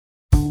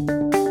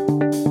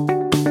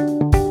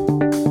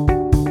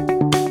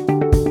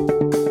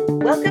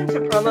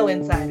Promo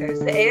Insiders,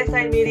 the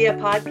ASI Media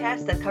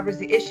podcast that covers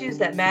the issues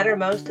that matter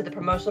most to the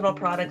promotional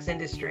products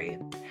industry.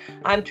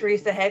 I'm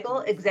Teresa Hegel,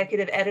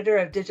 Executive Editor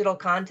of Digital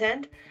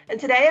Content, and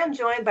today I'm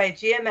joined by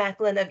Gia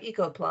Macklin of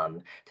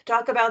EcoPlum to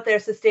talk about their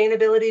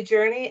sustainability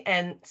journey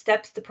and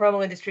steps the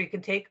promo industry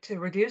can take to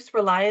reduce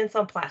reliance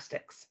on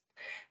plastics.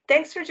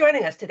 Thanks for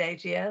joining us today,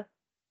 Gia.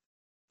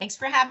 Thanks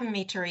for having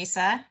me,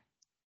 Teresa.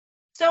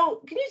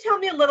 So can you tell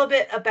me a little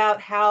bit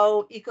about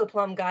how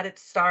EcoPlum got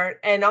its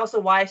start and also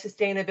why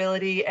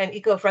sustainability and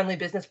eco-friendly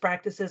business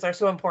practices are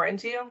so important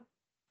to you?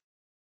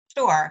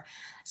 Sure.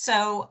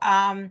 So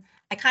I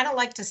kind of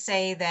like to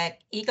say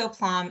that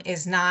EcoPlum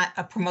is not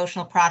a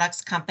promotional products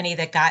company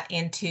that got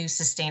into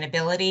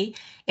sustainability.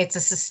 It's a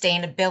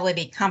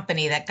sustainability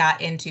company that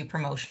got into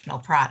promotional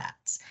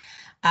products.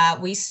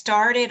 We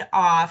started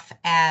off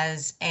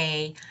as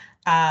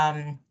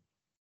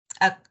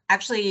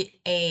actually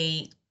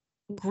a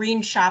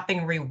green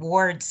shopping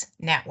rewards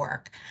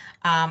network.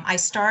 I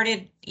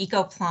started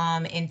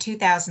EcoPlum in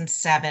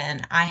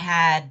 2007. I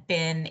had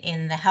been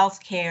in the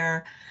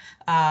healthcare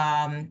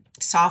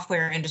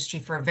software industry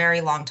for a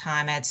very long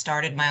time. I had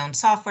started my own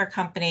software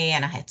company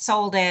and I had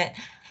sold it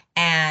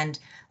and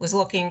was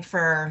looking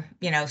for,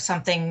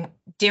 something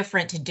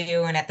different to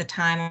do. And at the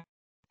time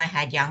I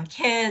had young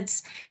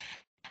kids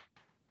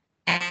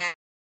and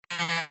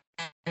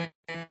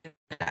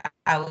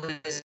I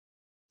was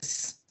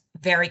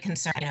very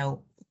concerned,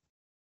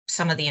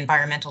 some of the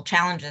environmental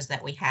challenges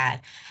that we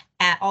had.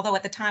 Although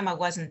at the time I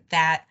wasn't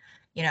that,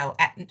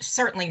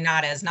 certainly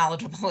not as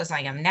knowledgeable as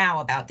I am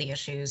now about the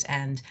issues.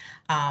 And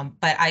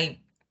but I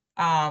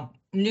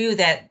knew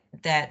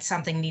that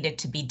something needed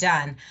to be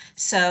done.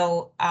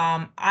 So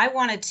I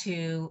wanted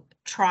to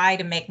try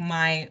to make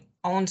my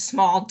own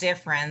small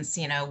difference,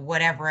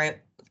 whatever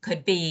it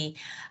could be,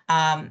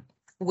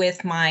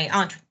 with my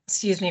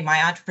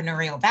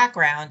entrepreneurial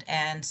background.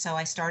 And so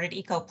I started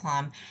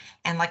EcoPlum.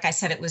 And like I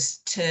said, it was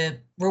to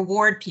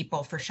reward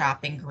people for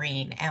shopping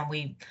green. And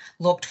we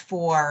looked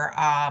for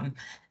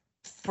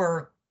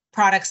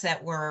products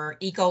that were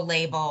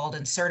eco-labeled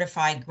and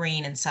certified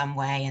green in some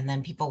way. And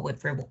then people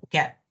would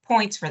get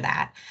points for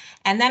that.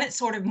 And then it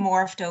sort of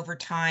morphed over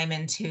time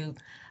into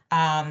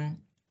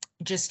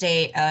just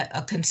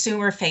a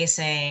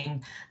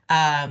consumer-facing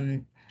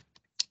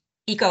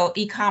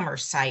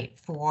e-commerce site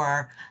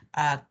for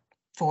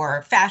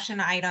fashion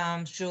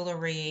items,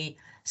 jewelry,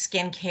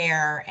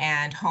 skincare,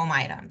 and home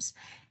items.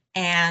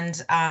 And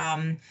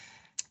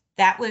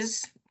that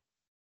was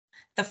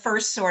the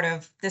first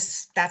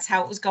that's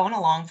how it was going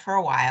along for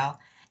a while.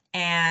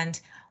 And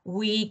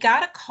we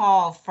got a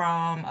call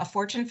from a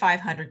Fortune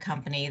 500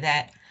 company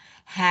that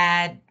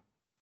had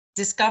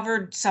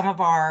discovered some of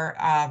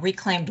our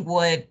reclaimed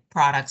wood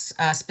products,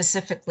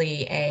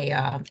 specifically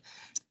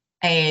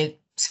a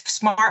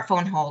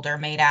smartphone holder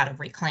made out of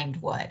reclaimed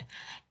wood.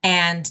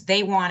 And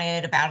they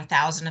wanted about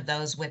 1,000 of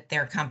those with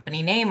their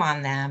company name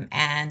on them.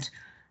 And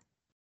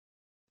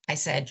I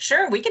said,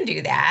 sure, we can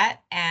do that.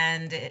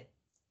 And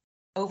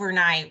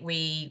overnight,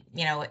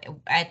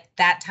 at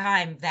that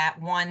time, that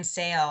one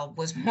sale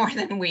was more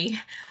than we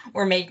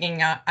were making,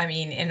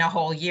 in a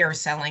whole year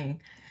selling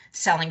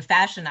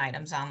fashion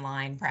items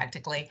online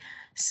practically.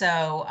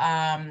 So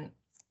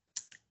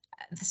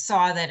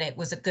saw that it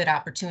was a good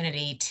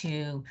opportunity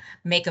to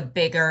make a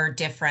bigger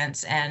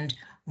difference and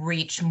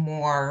reach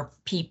more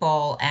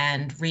people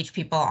and reach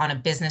people on a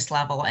business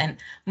level. And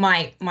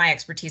my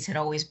expertise had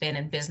always been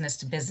in business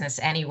to business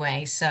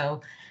anyway.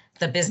 So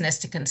the business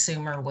to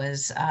consumer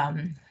was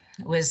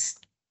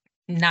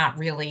not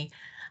really,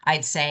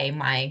 I'd say,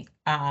 my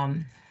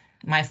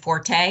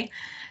forte.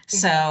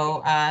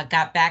 So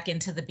got back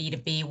into the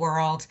B2B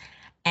world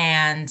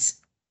and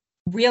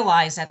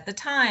realized at the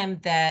time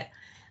that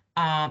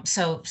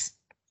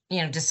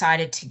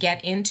decided to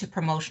get into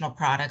promotional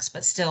products,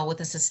 but still with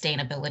a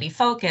sustainability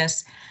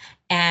focus.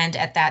 And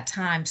at that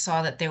time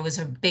saw that there was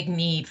a big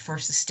need for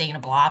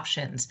sustainable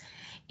options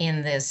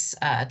in this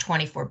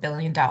 $24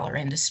 billion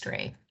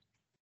industry.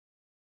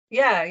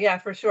 Yeah,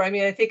 for sure.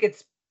 I think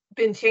it's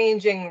been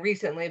changing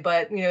recently,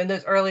 but in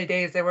those early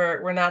days, there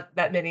were not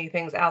that many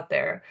things out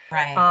there.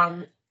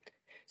 Right.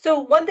 So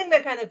one thing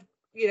that kind of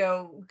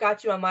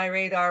got you on my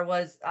radar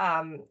was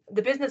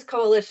the Business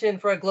Coalition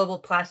for a Global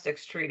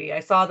Plastics Treaty.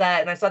 I saw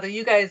that, and I saw that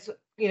you guys,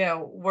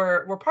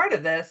 were part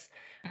of this.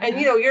 Mm-hmm. And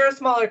you're a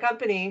smaller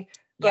company,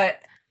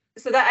 but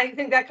so that I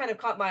think that kind of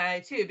caught my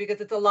eye too,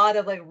 because it's a lot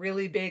of like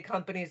really big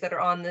companies that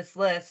are on this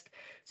list.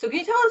 So can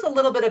you tell us a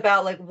little bit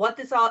about like what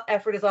this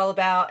effort is all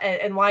about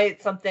and why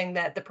it's something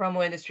that the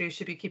promo industry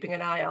should be keeping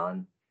an eye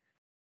on?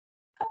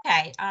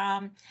 Okay,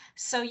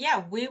 so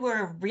yeah, we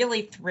were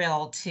really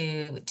thrilled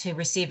to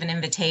receive an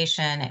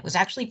invitation. It was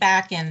actually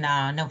back in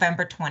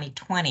November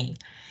 2020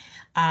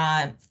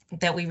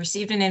 that we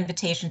received an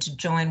invitation to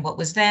join what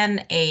was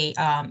then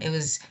it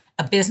was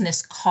a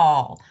business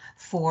call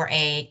for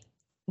a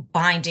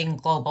binding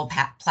global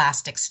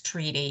plastics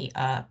treaty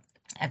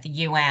at the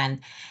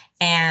UN.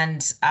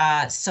 And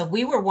so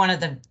we were one of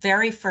the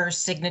very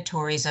first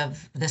signatories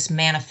of this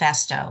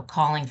manifesto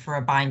calling for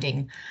a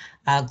binding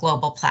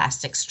Global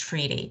Plastics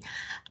Treaty.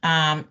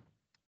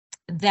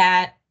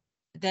 That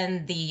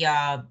then the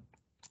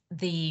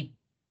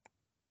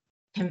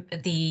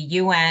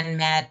UN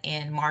met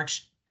in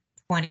March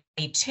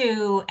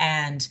 22,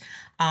 and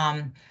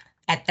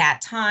at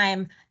that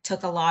time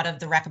took a lot of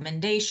the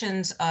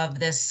recommendations of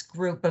this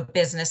group of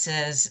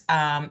businesses,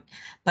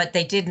 but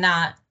they did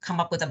not come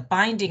up with a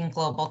binding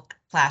global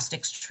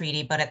plastics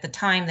treaty. But at the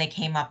time, they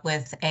came up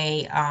with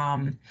a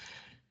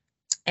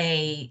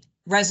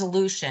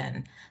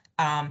resolution.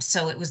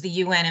 So it was the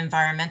UN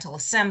Environmental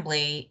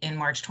Assembly in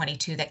March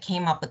 22 that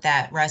came up with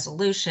that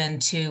resolution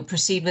to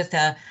proceed with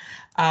an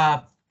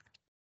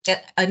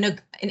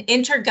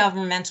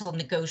intergovernmental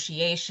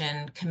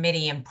negotiation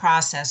committee and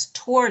process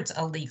towards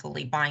a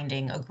legally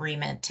binding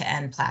agreement to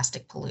end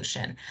plastic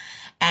pollution.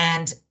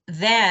 And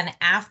then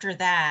after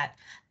that,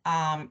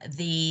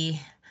 the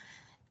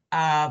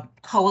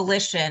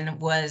coalition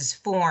was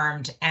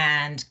formed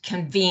and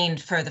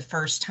convened for the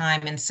first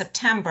time in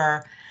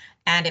September,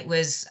 and it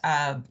was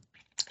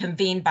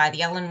convened by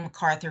the Ellen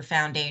MacArthur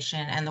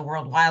Foundation and the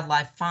World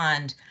Wildlife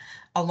Fund,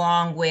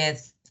 along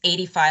with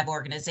 85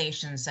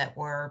 organizations that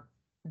were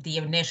the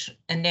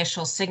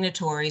initial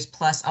signatories,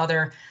 plus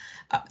other,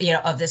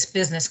 of this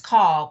business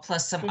call,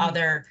 plus some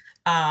other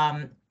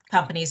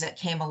companies that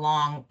came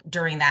along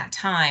during that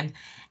time.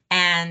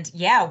 And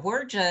yeah,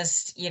 we're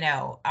just,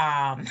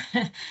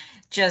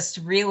 just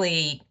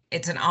really,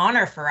 it's an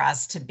honor for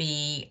us to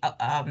be,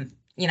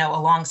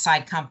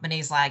 alongside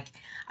companies like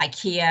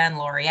IKEA and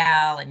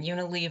L'Oreal and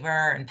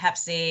Unilever and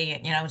Pepsi.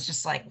 And, it's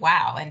just like,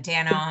 wow, and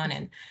Danone,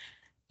 and,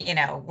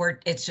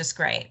 it's just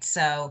great.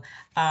 So,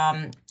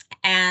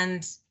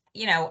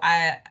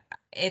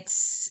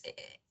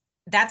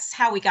 that's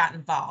how we got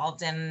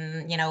involved.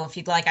 And, if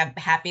you'd like, I'm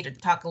happy to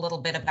talk a little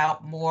bit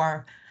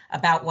more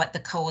about what the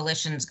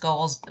coalition's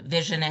goals,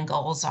 vision and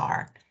goals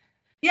are.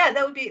 Yeah,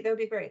 that would be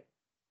great.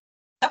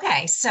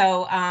 Okay,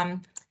 so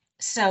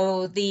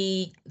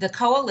the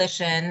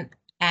coalition,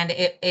 and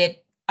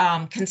it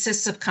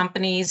consists of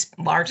companies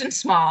large and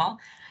small,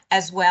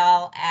 as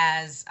well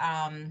as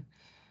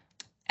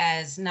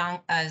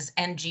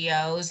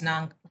NGOs,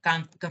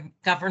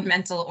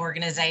 non-governmental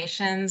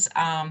organizations,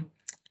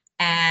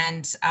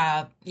 and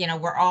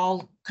we're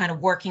all kind of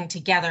working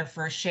together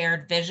for a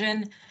shared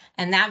vision.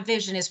 And that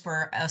vision is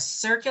for a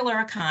circular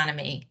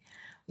economy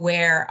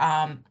where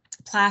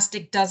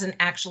plastic doesn't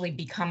actually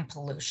become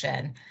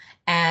pollution.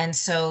 And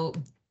so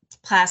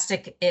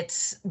plastic,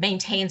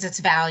 maintains its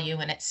value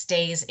and it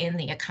stays in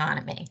the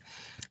economy.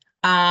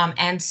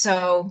 And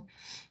so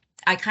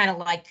I kind of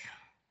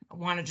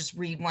want to just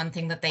read one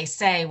thing that they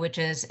say, which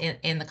is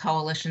in the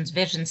coalition's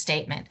vision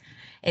statement.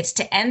 It's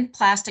to end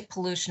plastic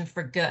pollution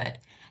for good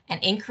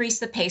and increase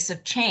the pace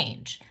of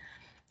change.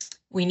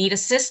 We need a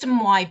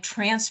system-wide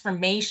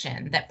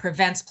transformation that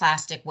prevents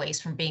plastic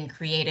waste from being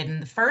created in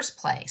the first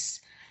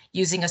place,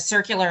 using a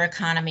circular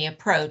economy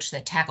approach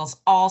that tackles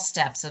all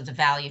steps of the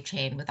value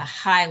chain with a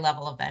high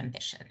level of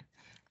ambition.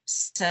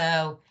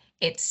 So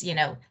it's,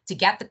 to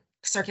get the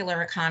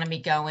circular economy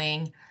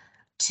going,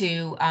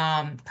 to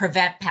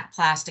prevent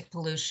plastic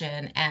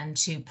pollution, and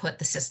to put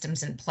the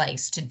systems in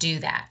place to do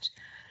that.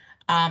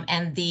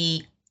 And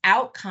the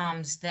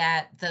outcomes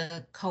that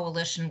the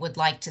coalition would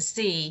like to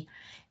see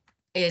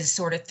is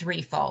sort of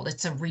threefold.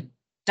 It's a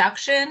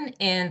reduction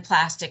in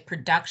plastic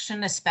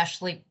production,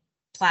 especially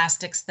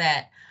plastics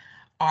that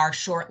are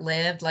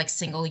short-lived, like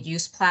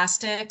single-use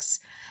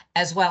plastics,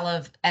 as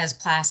well as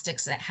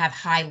plastics that have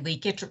high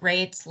leakage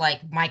rates,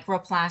 like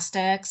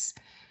microplastics.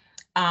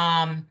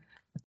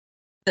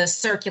 The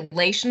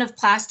circulation of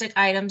plastic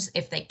items,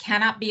 if they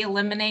cannot be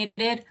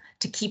eliminated,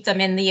 to keep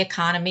them in the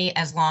economy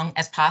as long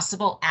as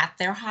possible at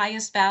their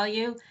highest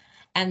value.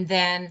 And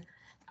then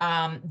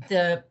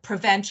the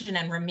prevention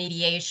and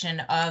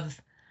remediation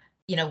of,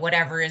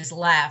 whatever is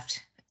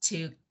left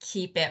to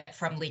keep it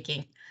from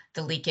the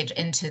leakage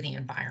into the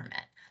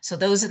environment. So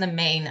those are the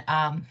main,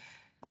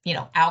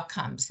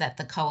 outcomes that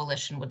the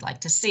coalition would like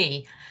to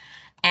see.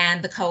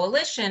 And the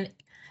coalition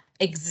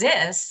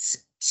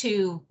exists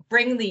to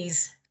bring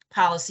these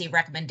policy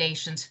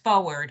recommendations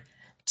forward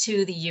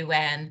to the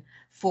UN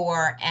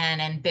for an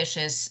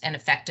ambitious and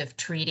effective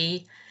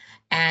treaty,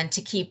 and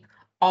to keep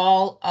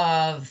all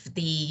of to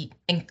be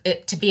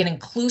an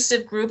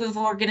inclusive group of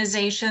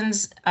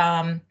organizations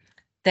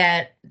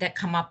that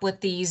come up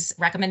with these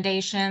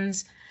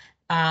recommendations,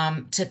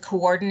 to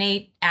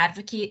coordinate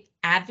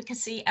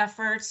advocacy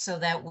efforts so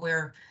that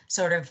we're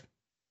sort of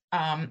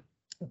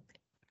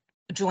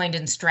joined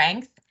in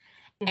strength,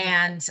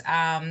 and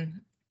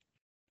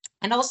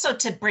also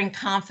to bring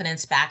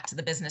confidence back to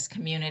the business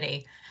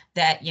community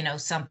that,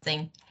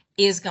 something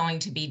is going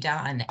to be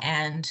done,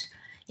 and,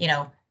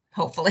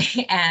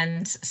 hopefully.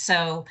 And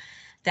so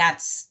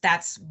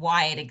that's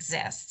why it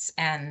exists.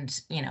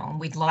 And,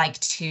 we'd like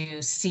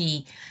to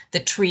see the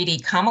treaty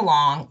come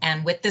along.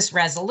 And with this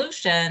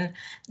resolution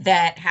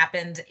that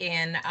happened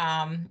in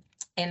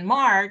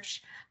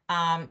March,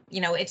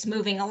 it's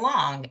moving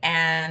along,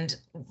 and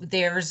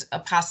there's a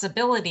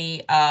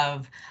possibility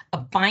of a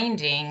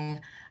binding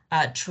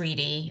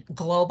treaty,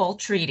 global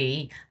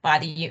treaty by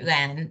the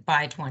UN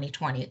by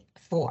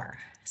 2024.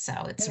 So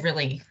it's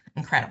really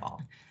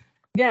incredible.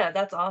 Yeah,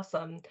 that's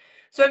awesome.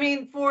 So, I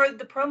mean, for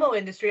the promo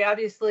industry,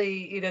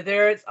 obviously,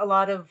 there's a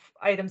lot of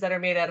items that are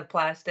made out of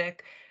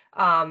plastic.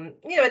 And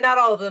not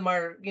all of them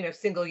are,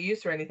 single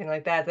use or anything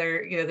like that.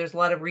 There's a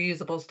lot of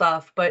reusable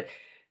stuff, but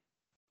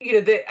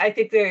I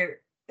think there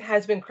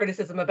has been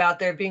criticism about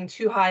there being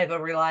too high of a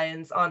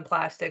reliance on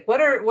plastic. What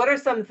are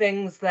some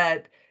things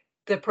that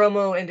the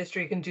promo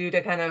industry can do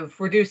to kind of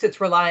reduce its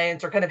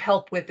reliance or kind of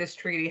help with this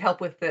treaty,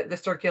 help with the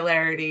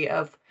circularity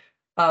of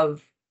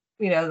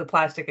the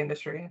plastic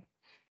industry?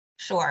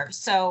 Sure.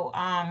 So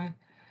I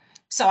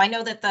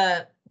know that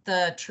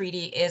the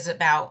treaty is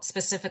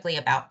specifically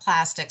about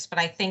plastics, but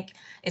I think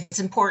it's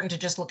important to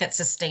just look at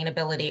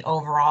sustainability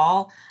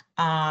overall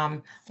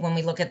when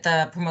we look at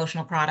the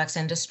promotional products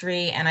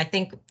industry. And I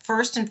think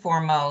first and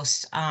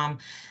foremost,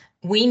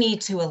 we need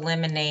to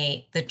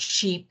eliminate the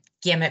cheap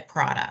gimmick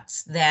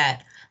products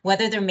that,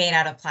 whether they're made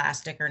out of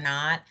plastic or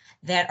not,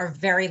 that are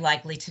very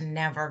likely to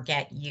never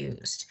get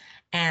used.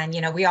 And,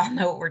 we all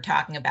know what we're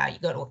talking about. You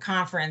go to a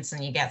conference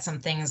and you get some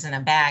things in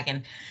a bag,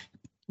 and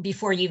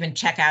before you even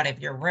check out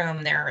of your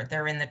room,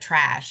 they're in the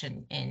trash,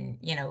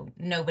 and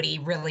nobody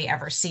really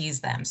ever sees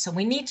them. So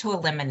we need to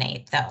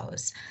eliminate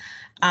those.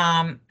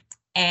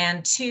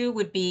 And two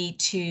would be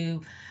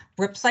to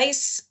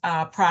replace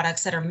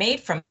products that are made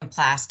from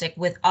plastic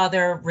with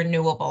other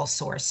renewable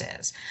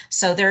sources.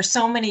 So there are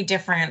so many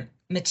different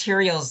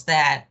materials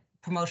that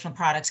promotional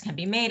products can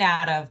be made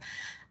out of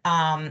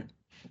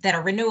that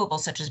are renewable,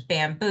 such as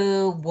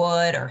bamboo,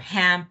 wood, or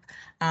hemp,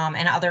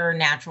 and other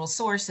natural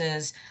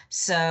sources.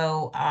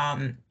 So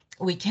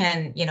we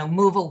can,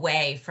 move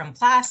away from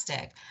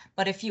plastic.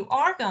 But if you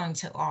are going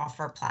to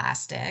offer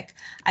plastic,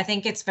 I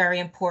think it's very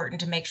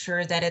important to make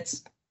sure that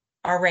it's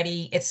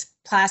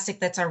plastic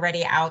that's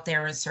already out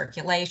there in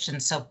circulation.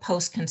 So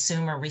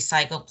post-consumer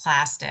recycled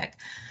plastic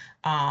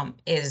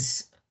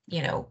is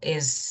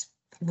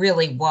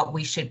really what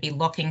we should be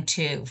looking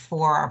to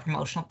for our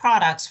promotional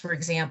products. For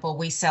example,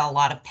 we sell a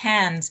lot of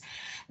pens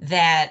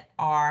that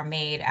are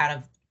made out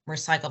of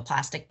recycled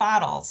plastic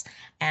bottles,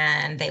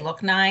 and they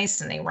look nice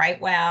and they write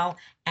well,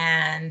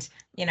 and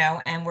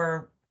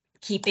we're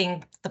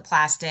keeping the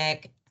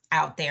plastic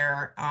out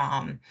there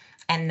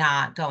and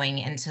not going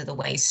into the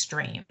waste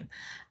stream.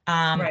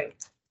 Right.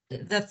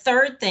 The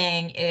third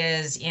thing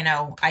is,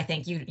 I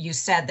think you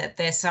said that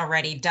this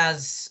already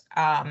does,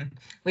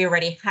 we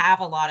already have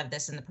a lot of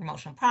this in the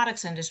promotional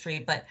products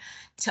industry, but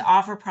to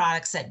offer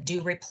products that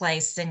do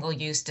replace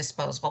single-use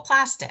disposable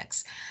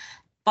plastics.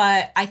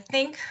 But I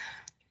think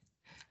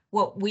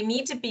what we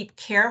need to be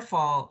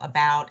careful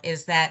about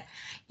is that,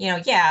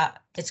 yeah,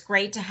 it's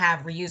great to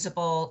have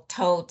reusable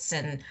totes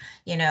and,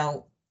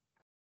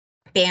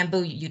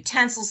 bamboo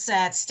utensil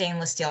sets,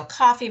 stainless steel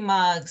coffee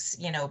mugs,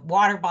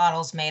 water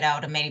bottles made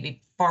out of maybe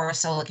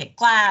borosilicate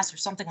glass or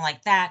something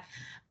like that.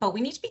 But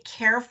we need to be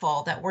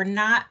careful that we're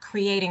not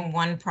creating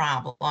one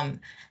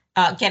problem,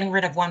 getting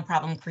rid of one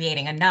problem,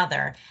 creating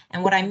another.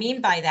 And what I mean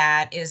by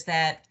that is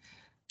that,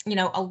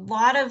 a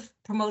lot of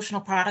promotional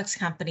products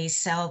companies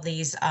sell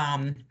these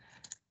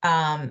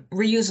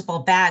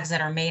reusable bags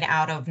that are made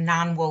out of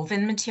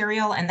non-woven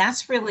material, and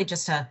that's really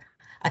just a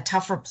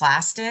tougher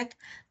plastic,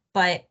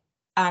 but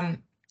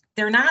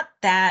they're not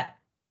that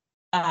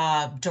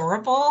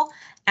durable,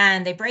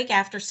 and they break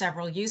after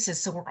several uses.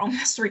 So we're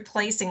almost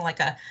replacing like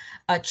a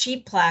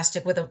cheap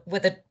plastic with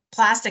a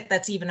plastic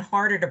that's even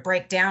harder to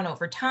break down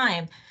over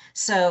time.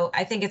 So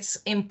I think it's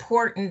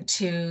important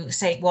to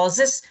say, well, is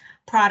this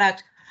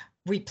product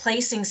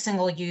replacing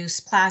single-use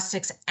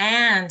plastics,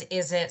 and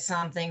is it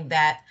something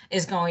that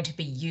is going to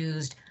be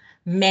used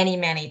many,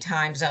 many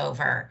times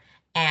over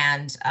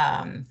and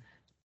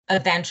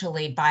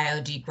eventually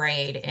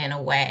biodegrade in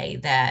a way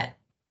that,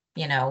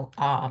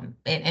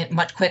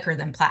 much quicker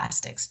than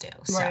plastics do.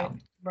 So.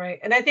 Right.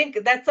 And I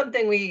think that's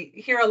something we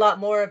hear a lot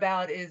more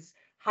about is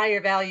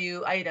higher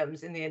value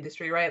items in the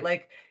industry, right?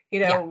 Like,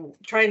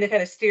 trying to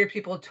kind of steer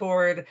people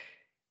toward,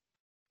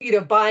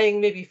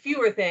 buying maybe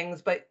fewer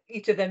things, but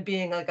each of them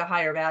being like a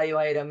higher value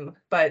item.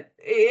 But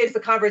it's a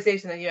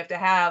conversation that you have to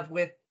have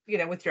with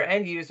your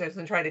end users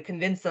and try to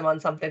convince them on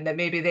something that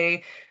maybe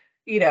they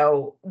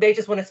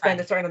just want to spend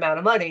a certain amount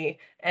of money,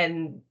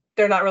 and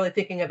they're not really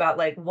thinking about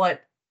like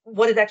what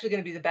is actually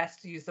going to be the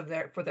best use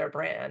for their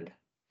brand.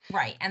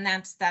 Right. And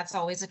that's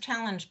always a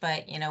challenge,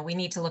 but, we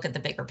need to look at the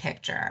bigger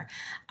picture.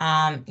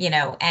 Another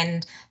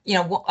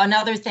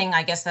thing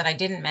I guess that I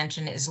didn't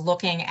mention is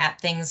looking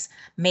at things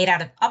made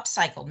out of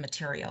upcycled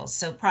materials.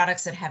 So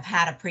products that have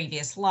had a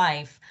previous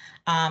life.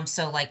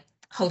 So like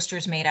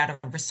coasters made out of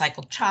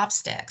recycled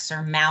chopsticks,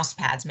 or mouse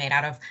pads made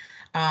out of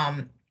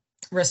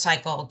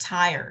recycled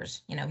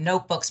tires,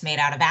 notebooks made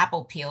out of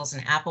apple peels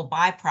and apple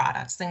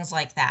byproducts, things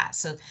like that.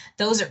 So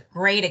those are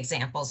great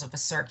examples of a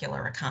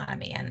circular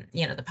economy, and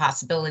the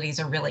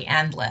possibilities are really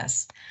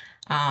endless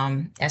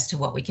as to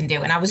what we can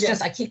do. And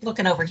I keep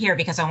looking over here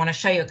because I want to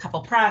show you a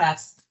couple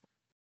products.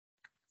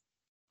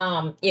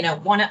 I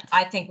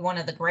think one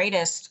of the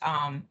greatest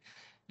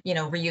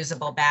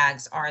reusable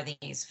bags are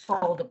these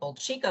foldable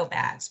Chico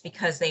bags,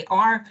 because they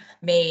are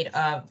made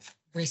of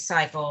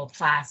recycled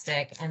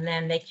plastic, and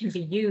then they can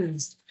be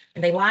used,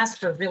 and they last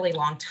for a really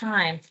long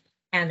time,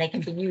 and they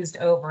can be used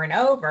over and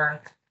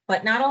over.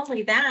 But not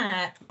only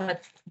that,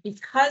 but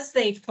because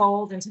they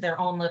fold into their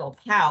own little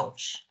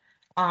pouch,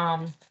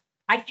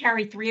 I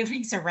carry 3 of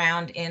these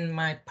around in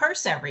my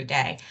purse every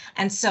day.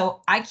 And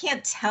so I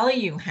can't tell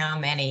you how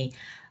many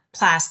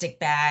plastic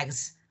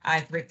bags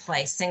I've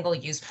replaced,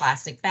 single-use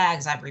plastic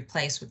bags I've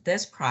replaced with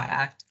this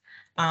product.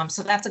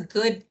 So that's a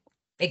good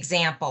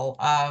example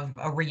of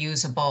a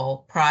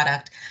reusable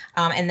product.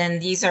 And then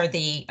these are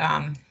the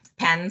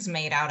pens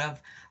made out of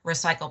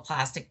recycled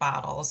plastic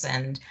bottles,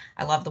 and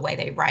I love the way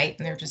they write,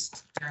 and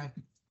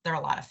they're a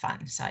lot of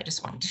fun. So I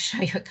just wanted to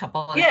show you a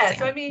couple of Yeah, examples.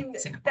 so I mean,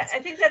 I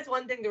think that's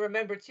one thing to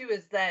remember too,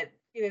 is that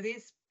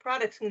these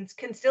products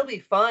can still be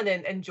fun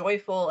and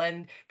joyful,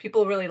 and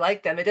people really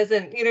like them. It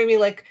doesn't, you know what I mean,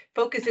 like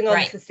focusing on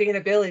Right.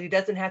 sustainability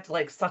doesn't have to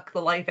like suck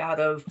the life out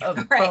of Right,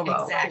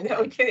 promo.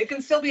 exactly. It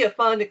can still be a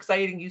fun,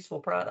 exciting, useful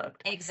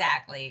product.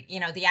 Exactly.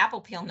 The Apple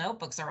Peel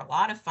notebooks are a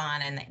lot of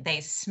fun, and they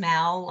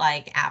smell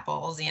like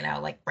apples,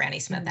 like Granny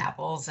Smith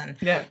apples. And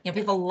Yeah.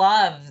 People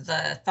love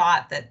the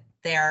thought that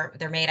they're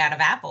made out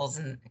of apples,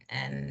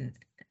 and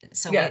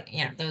so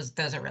Yeah.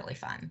 those are really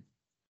fun.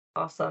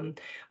 Awesome.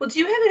 Well, do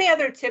you have any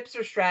other tips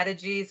or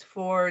strategies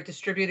for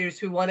distributors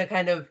who want to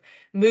kind of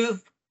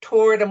move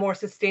toward a more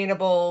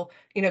sustainable,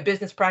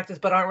 business practice,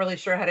 but aren't really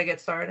sure how to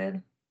get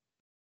started?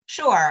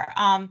 Sure.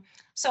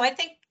 So I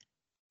think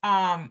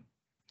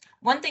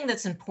one thing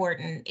that's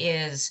important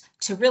is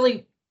to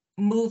really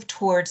move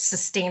towards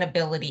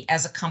sustainability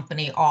as a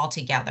company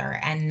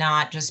altogether, and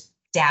not just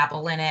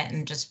dabble in it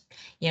and just,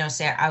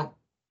 say,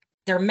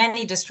 there are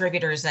many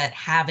distributors that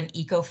have an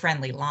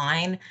eco-friendly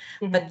line,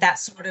 but that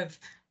sort of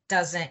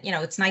doesn't,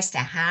 it's nice to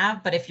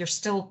have, but if you're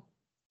still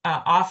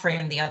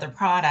offering the other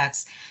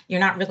products,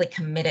 you're not really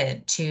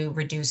committed to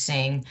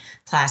reducing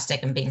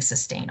plastic and being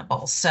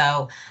sustainable.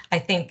 So I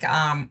think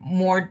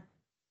more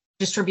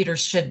distributors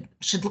should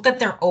look at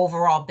their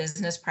overall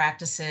business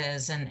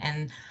practices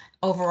and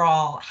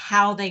overall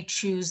how they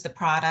choose the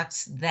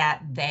products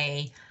that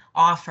they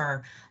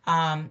offer.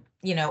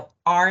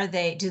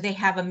 Do they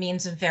have a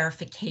means of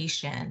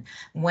verification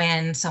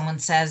when someone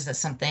says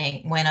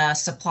that when a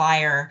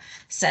supplier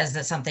says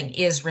that something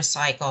is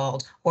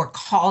recycled or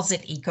calls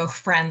it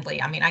eco-friendly?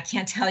 I mean, I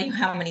can't tell you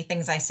how many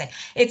things I say,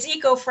 it's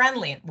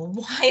eco-friendly. Well,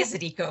 why is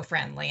it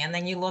eco-friendly? And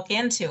then you look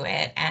into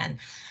it, and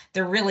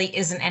there really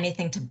isn't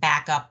anything to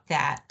back up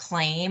that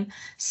claim.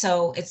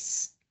 So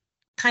it's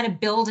kind of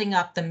building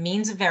up the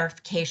means of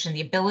verification,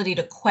 the ability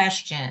to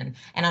question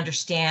and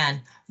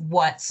understand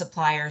what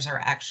suppliers are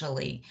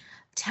actually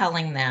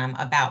telling them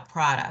about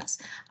products.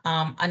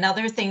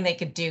 Another thing they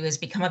could do is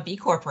become a B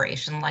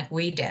corporation like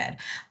we did,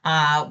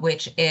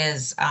 which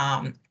is,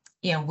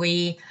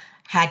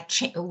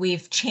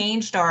 we've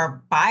changed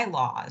our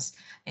bylaws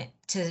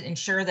to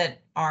ensure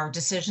that our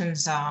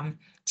decisions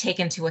take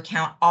into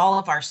account all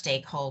of our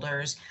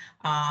stakeholders,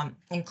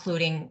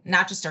 including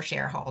not just our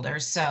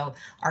shareholders, so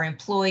our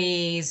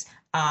employees,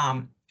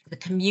 the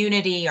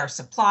community, our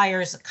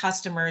suppliers, the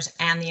customers,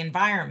 and the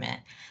environment.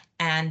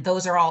 And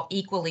those are all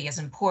equally as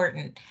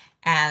important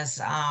as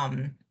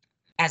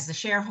the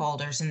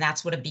shareholders, and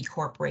that's what a B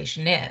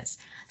corporation is.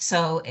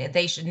 So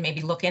they should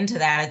maybe look into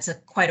that. It's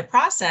quite a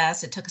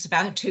process. It took us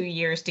about 2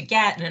 years to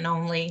get, and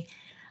only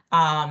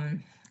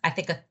I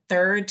think a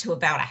third to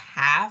about a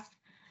half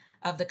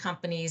of the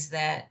companies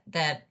that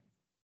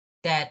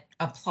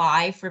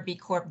apply for B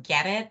Corp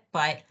get it.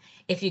 But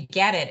if you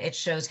get it, it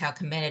shows how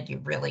committed you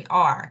really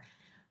are.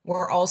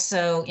 We're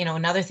also,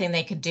 another thing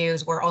they could do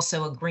is we're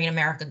also a Green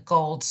America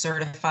Gold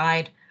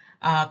certified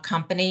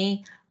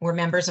company. We're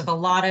members of a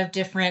lot of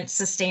different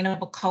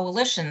sustainable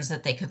coalitions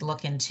that they could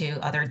look into,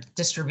 other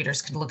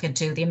distributors could look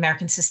into. The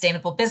American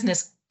Sustainable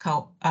Business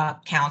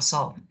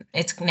Council,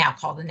 it's now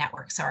called the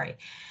network, sorry.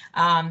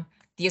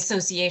 The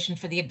Association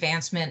for the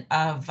Advancement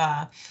of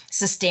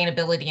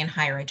Sustainability in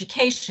Higher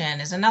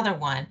Education is another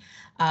one.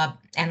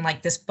 And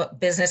like this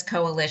business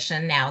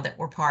coalition now that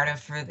we're part of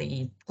for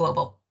the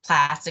Global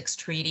Plastics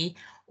Treaty,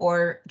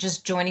 or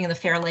just joining the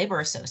Fair Labor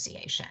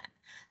Association.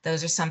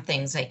 Those are some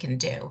things they can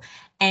do.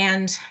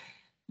 And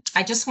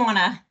I just want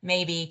to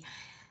maybe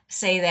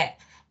say that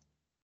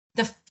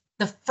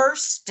the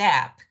first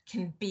step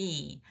can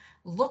be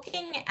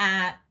looking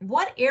at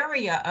what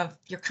area of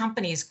your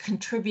company is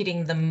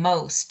contributing the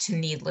most to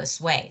needless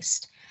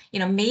waste.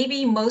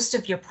 Maybe most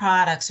of your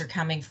products are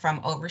coming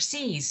from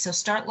overseas, so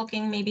start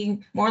looking maybe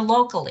more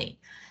locally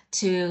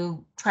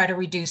to try to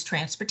reduce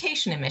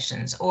transportation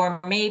emissions.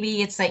 Or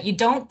maybe it's that you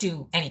don't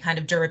do any kind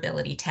of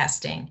durability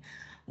testing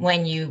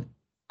when you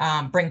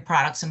bring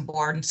products on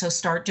board, and so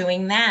start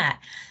doing that.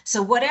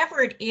 So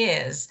whatever it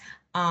is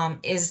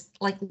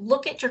like,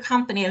 look at your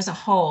company as a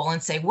whole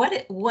and say,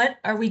 what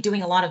are we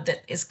doing a lot of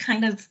that is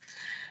kind of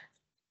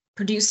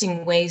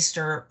producing waste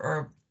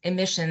or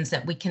emissions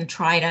that we can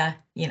try to,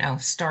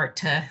 start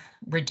to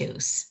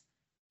reduce.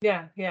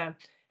 Yeah.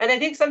 And I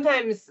think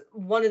sometimes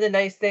one of the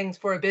nice things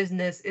for a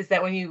business is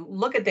that when you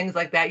look at things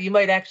like that, you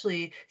might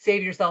actually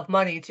save yourself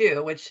money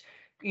too, which,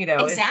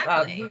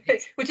 Exactly.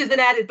 which is an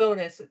added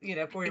bonus, for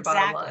your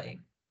bottom line. Exactly.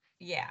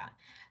 Yeah.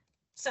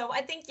 So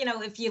I think,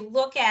 if you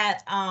look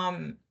at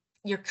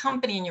your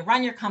company and you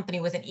run your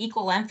company with an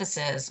equal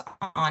emphasis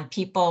on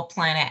people,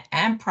 planet,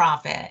 and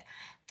profit,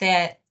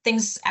 that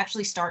things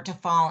actually start to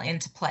fall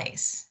into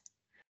place.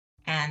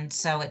 And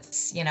so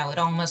it's, it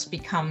almost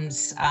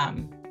becomes,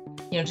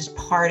 just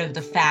part of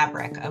the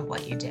fabric of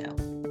what you do.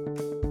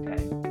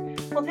 Okay.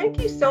 Well,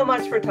 thank you so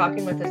much for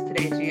talking with us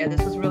today, Gia.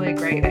 This was really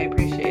great. I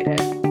appreciate it.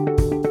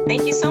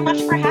 Thank you so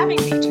much for having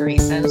me,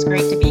 Teresa. It was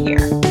great to be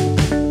here.